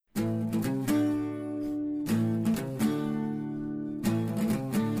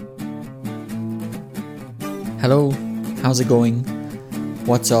Hello, how's it going?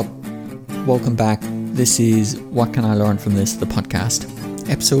 What's up? Welcome back. This is What Can I Learn From This, the podcast.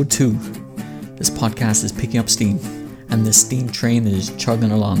 Episode 2. This podcast is picking up steam, and the steam train is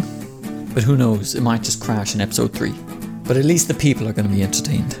chugging along. But who knows, it might just crash in episode 3. But at least the people are going to be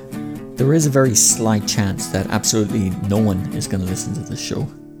entertained. There is a very slight chance that absolutely no one is going to listen to this show.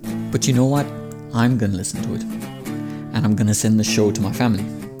 But you know what? I'm going to listen to it. And I'm going to send the show to my family.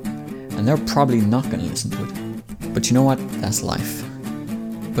 And they're probably not going to listen to it. But you know what? That's life.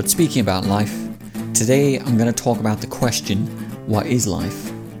 But speaking about life, today I'm going to talk about the question, what is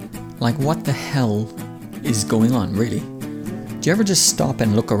life? Like, what the hell is going on, really? Do you ever just stop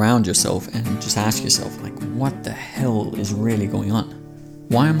and look around yourself and just ask yourself, like, what the hell is really going on?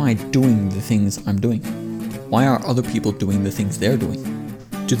 Why am I doing the things I'm doing? Why are other people doing the things they're doing?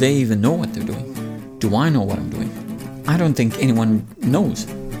 Do they even know what they're doing? Do I know what I'm doing? I don't think anyone knows.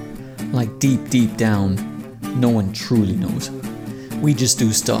 Like, deep down, no one truly knows. We just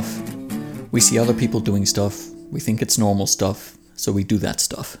do stuff. We see other people doing stuff, we think it's normal stuff, so we do that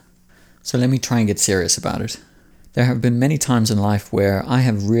stuff. So let me try and get serious about it. There have been many times in life where I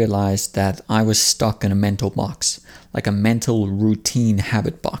have realized that I was stuck in a mental box, like a mental routine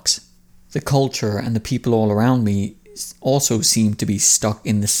habit box. The culture and the people all around me also seem to be stuck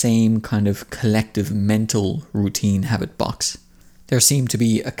in the same kind of collective mental routine habit box. There seemed to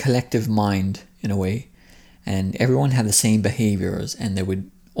be a collective mind in a way, and everyone had the same behaviors and they would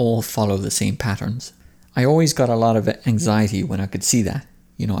all follow the same patterns. I always got a lot of anxiety when I could see that.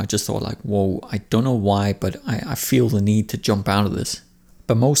 You know, I just thought like, whoa, I don't know why, but I feel the need to jump out of this.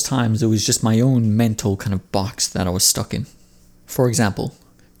 But most times it was just my own mental kind of box that I was stuck in. For example,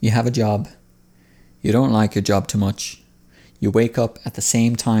 you have a job, you don't like your job too much, you wake up at the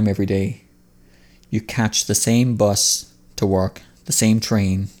same time every day, you catch the same bus to work, the same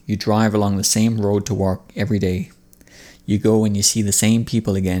train, you drive along the same road to work every day. You go and you see the same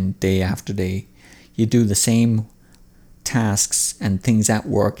people again day after day. You do the same tasks and things at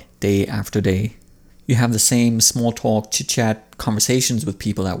work day after day. You have the same small talk, chit-chat conversations with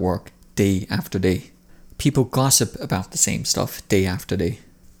people at work day after day. People gossip about the same stuff day after day.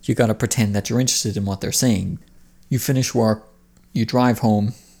 You gotta pretend that you're interested in what they're saying. You finish work, you drive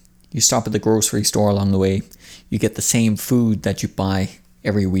home, you stop at the grocery store along the way, you get the same food that you buy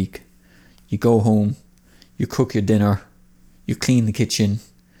every week. You go home, you cook your dinner, you clean the kitchen,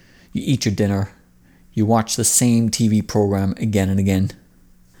 you eat your dinner, you watch the same TV program again and again.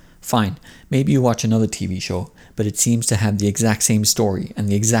 Fine, maybe you watch another TV show, but it seems to have the exact same story and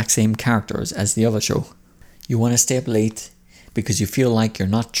the exact same characters as the other show. You want to stay up late because you feel like you're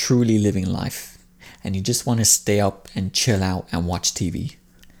not truly living life, and you just want to stay up and chill out and watch TV.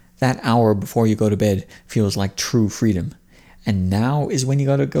 That hour before you go to bed feels like true freedom. And now is when you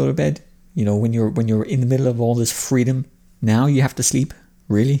gotta go to bed? You know, when you're in the middle of all this freedom, now you have to sleep?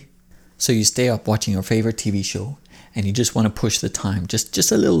 Really? So you stay up watching your favorite TV show, and you just want to push the time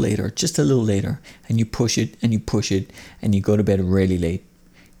just a little later, and you push it, and you go to bed really late,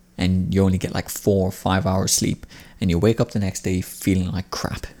 and you only get like 4 or 5 hours sleep, and you wake up the next day feeling like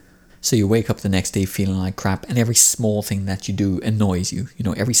crap. So you wake up the next day feeling like crap, and every small thing that you do annoys you. You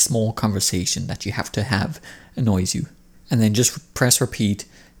know, every small conversation that you have to have annoys you. And then just press repeat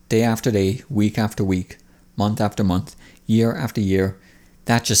day after day, week after week, month after month, year after year.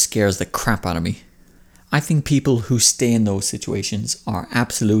 That just scares the crap out of me. I think people who stay in those situations are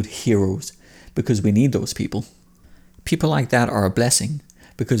absolute heroes because we need those people. People like that are a blessing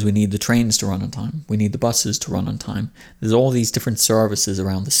because we need the trains to run on time. We need the buses to run on time. There's all these different services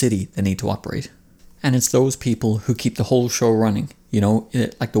around the city that need to operate. And it's those people who keep the whole show running. You know,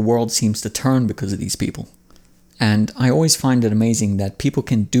 like the world seems to turn because of these people. And I always find it amazing that people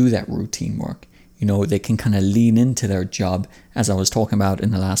can do that routine work. You know, they can kind of lean into their job, as I was talking about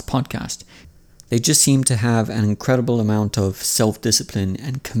in the last podcast. They just seem to have an incredible amount of self-discipline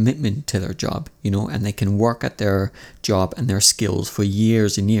and commitment to their job, you know, and they can work at their job and their skills for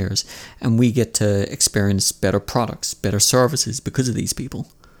years and years. And we get to experience better products, better services because of these people.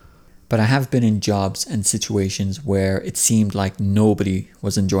 But I have been in jobs and situations where it seemed like nobody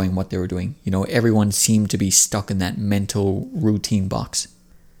was enjoying what they were doing. You know, everyone seemed to be stuck in that mental routine box.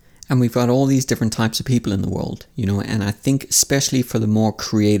 And we've got all these different types of people in the world, you know, and I think especially for the more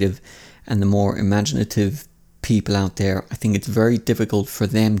creative and the more imaginative people out there, I think it's very difficult for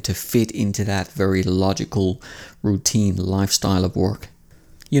them to fit into that very logical routine lifestyle of work.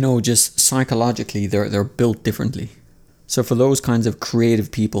 You know, just psychologically, they're built differently. So for those kinds of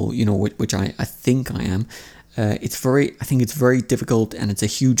creative people, you know, which I think I am, I think it's very difficult, and it's a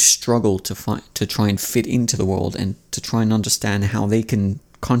huge struggle to try and fit into the world and to try and understand how they can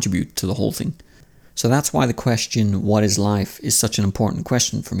contribute to the whole thing. So that's why the question, what is life, is such an important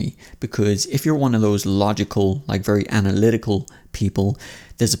question for me. Because if you're one of those logical, like very analytical people,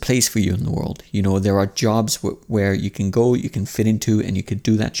 there's a place for you in the world. There are jobs where you can go, you can fit into, and you could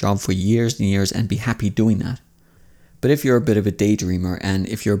do that job for years and years and be happy doing that. But if you're a bit of a daydreamer and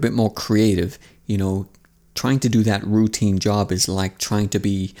if you're a bit more creative, trying to do that routine job is like trying to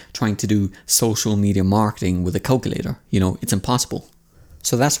do social media marketing with a calculator. It's impossible.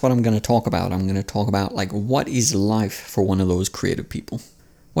 So that's what I'm going to talk about. I'm going to talk about what is life for one of those creative people?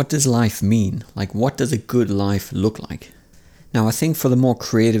 What does life mean? What does a good life look like? Now, I think for the more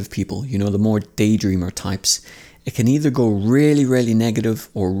creative people, the more daydreamer types, it can either go really, really negative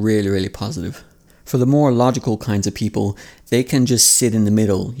or really, really positive. For the more logical kinds of people, they can just sit in the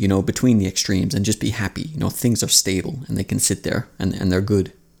middle, between the extremes and just be happy. Things are stable and they can sit there and they're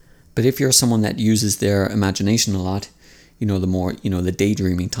good. But if you're someone that uses their imagination a lot, the more, the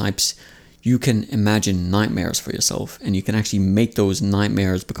daydreaming types, you can imagine nightmares for yourself and you can actually make those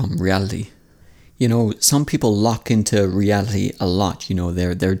nightmares become reality. Some people lock into reality a lot.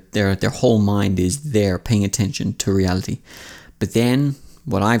 Their whole mind is there paying attention to reality. But then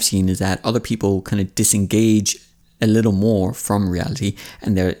what I've seen is that other people kind of disengage a little more from reality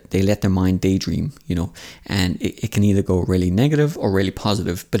and they let their mind daydream, and it can either go really negative or really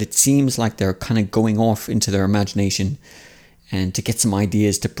positive. But it seems like they're kind of going off into their imagination and to get some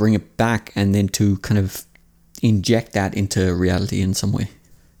ideas to bring it back and then to kind of inject that into reality in some way.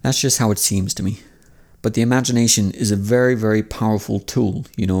 That's just how it seems to me. But the imagination is a very, very powerful tool,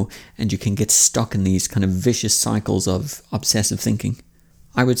 and you can get stuck in these kind of vicious cycles of obsessive thinking.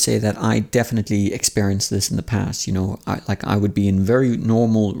 I would say that I definitely experienced this in the past. I would be in very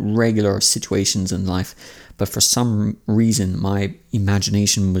normal, regular situations in life, but for some reason my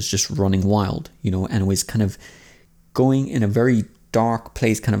imagination was just running wild, and it was kind of going in a very dark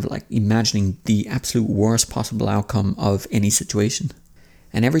place, kind of like imagining the absolute worst possible outcome of any situation.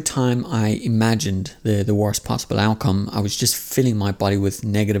 And every time I imagined the worst possible outcome, I was just filling my body with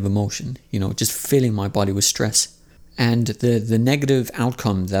negative emotion, just filling my body with stress. And the negative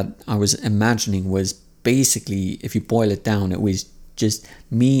outcome that I was imagining was basically, if you boil it down, it was just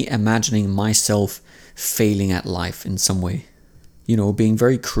me imagining myself failing at life in some way. Being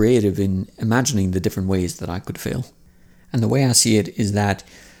very creative in imagining the different ways that I could fail. And the way I see it is that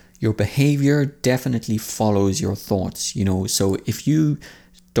your behavior definitely follows your thoughts, so if you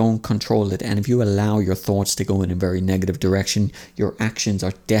don't control it and if you allow your thoughts to go in a very negative direction, your actions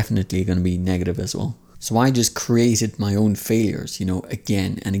are definitely going to be negative as well. So I just created my own failures,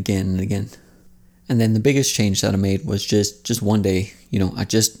 again and again and again. And then the biggest change that I made was just one day, I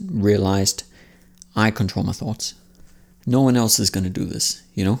just realized I control my thoughts. No one else is going to do this,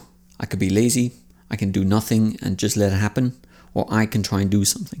 I could be lazy, I can do nothing and just let it happen, or I can try and do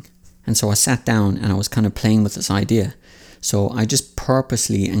something. And so I sat down and I was kind of playing with this idea. So I just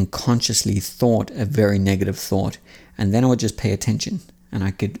purposely and consciously thought a very negative thought, and then I would just pay attention. And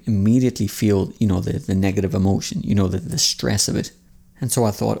I could immediately feel, the negative emotion, the stress of it. And so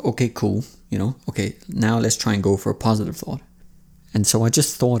I thought, okay, cool, okay, now let's try and go for a positive thought. And so I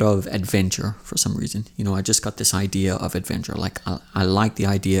just thought of adventure for some reason. I just got this idea of adventure. I like the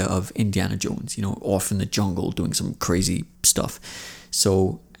idea of Indiana Jones, off in the jungle doing some crazy stuff.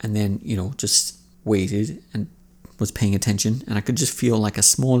 So, and then, just waited and was paying attention. And I could just feel like a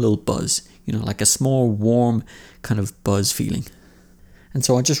small little buzz, like a small warm kind of buzz feeling. And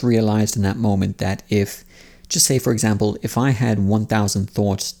so I just realized in that moment that if, just say for example, if I had 1,000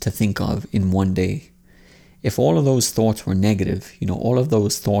 thoughts to think of in one day, if all of those thoughts were negative, all of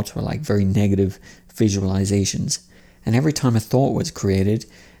those thoughts were like very negative visualizations, and every time a thought was created,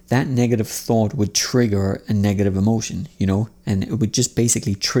 that negative thought would trigger a negative emotion, and it would just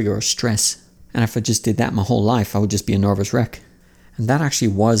basically trigger stress. And if I just did that my whole life, I would just be a nervous wreck. And that actually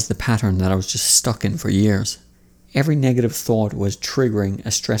was the pattern that I was just stuck in for years. Every negative thought was triggering a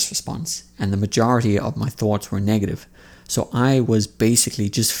stress response, and the majority of my thoughts were negative. So I was basically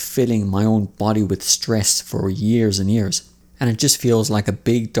just filling my own body with stress for years and years. And it just feels like a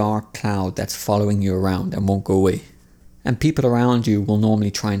big dark cloud that's following you around and won't go away. And people around you will normally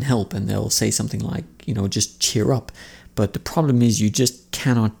try and help, and they'll say something like, just cheer up. But the problem is you just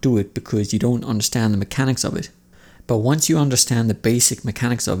cannot do it because you don't understand the mechanics of it. But once you understand the basic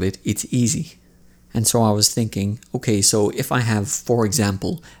mechanics of it, it's easy. And so I was thinking, okay, so if I have, for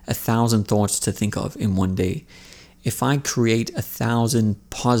example, 1,000 thoughts to think of in one day, if I create 1,000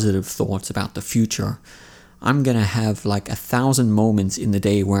 positive thoughts about the future, I'm going to have like 1,000 moments in the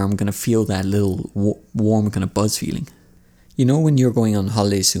day where I'm going to feel that little warm kind of buzz feeling. You know when you're going on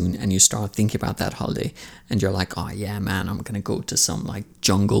holiday soon and you start thinking about that holiday and you're like, oh yeah man, I'm going to go to some like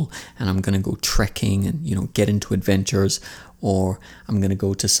jungle and I'm going to go trekking and, you know, get into adventures, or I'm going to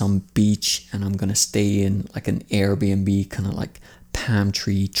go to some beach and I'm going to stay in like an Airbnb kind of like palm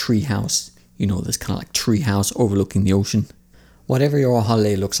tree house, you know, this kind of like tree house overlooking the ocean. Whatever your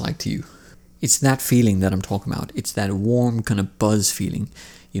holiday looks like to you, it's that feeling that I'm talking about. It's that warm kind of buzz feeling.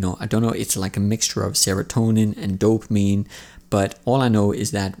 You know, I don't know, it's like a mixture of serotonin and dopamine, but all I know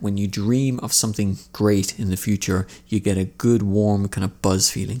is that when you dream of something great in the future, you get a good warm kind of buzz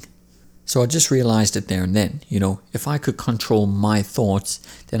feeling. So I just realized it there and then, you know, if I could control my thoughts,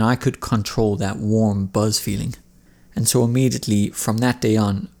 then I could control that warm buzz feeling. And so immediately from that day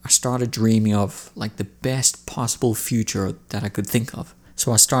on, I started dreaming of like the best possible future that I could think of.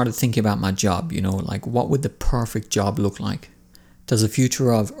 So I started thinking about my job, you know, like what would the perfect job look like? Does a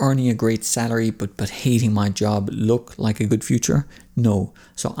future of earning a great salary but hating my job look like a good future? No.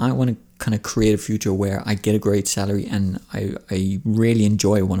 So I want to kind of create a future where I get a great salary and I really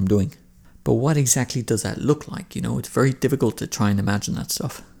enjoy what I'm doing. But what exactly does that look like? You know, it's very difficult to try and imagine that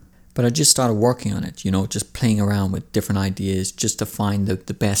stuff. But I just started working on it, you know, just playing around with different ideas just to find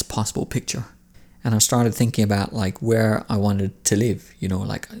the best possible picture. And I started thinking about like where I wanted to live, you know,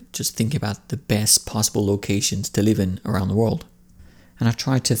 like just thinking about the best possible locations to live in around the world. And I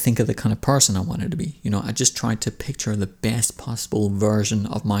tried to think of the kind of person I wanted to be. You know, I just tried to picture the best possible version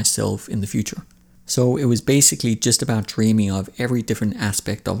of myself in the future. So it was basically just about dreaming of every different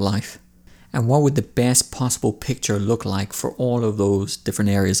aspect of life. And what would the best possible picture look like for all of those different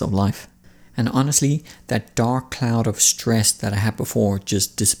areas of life? And honestly, that dark cloud of stress that I had before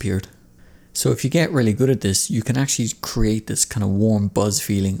just disappeared. So if you get really good at this, you can actually create this kind of warm buzz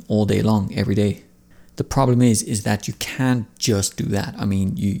feeling all day long, every day. The problem is that you can't just do that. I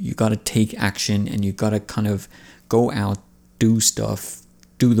mean, you got to take action and you got to kind of go out, do stuff,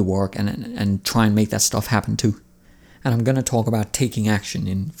 do the work and try and make that stuff happen too. And I'm going to talk about taking action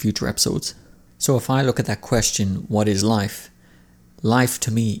in future episodes. So if I look at that question, what is life? Life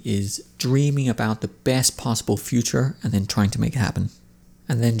to me is dreaming about the best possible future and then trying to make it happen.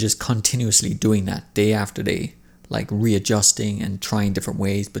 And then just continuously doing that day after day. Like readjusting and trying different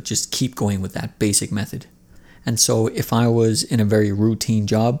ways, but just keep going with that basic method. And so if I was in a very routine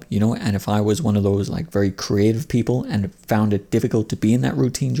job, you know, and if I was one of those like very creative people and found it difficult to be in that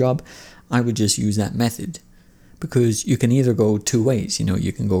routine job, I would just use that method. Because you can either go two ways, you know,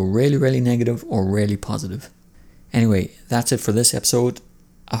 you can go really, really negative or really positive. Anyway, that's it for this episode.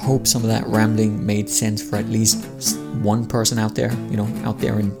 I hope some of that rambling made sense for at least one person out there, you know, out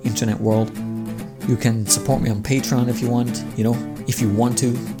there in the internet world. You can support me on Patreon if you want, you know, if you want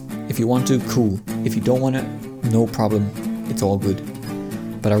to, cool. If you don't want to, no problem. It's all good.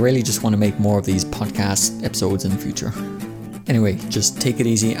 But I really just want to make more of these podcast episodes in the future. Anyway, just take it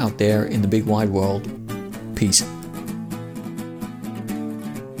easy out there in the big wide world. Peace.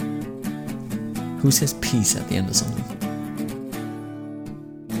 Who says peace at the end of something?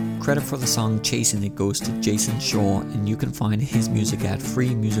 Credit for the song Chasing It goes to Jason Shaw, and you can find his music at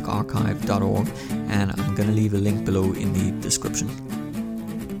freemusicarchive.org, and I'm going to leave a link below in the description.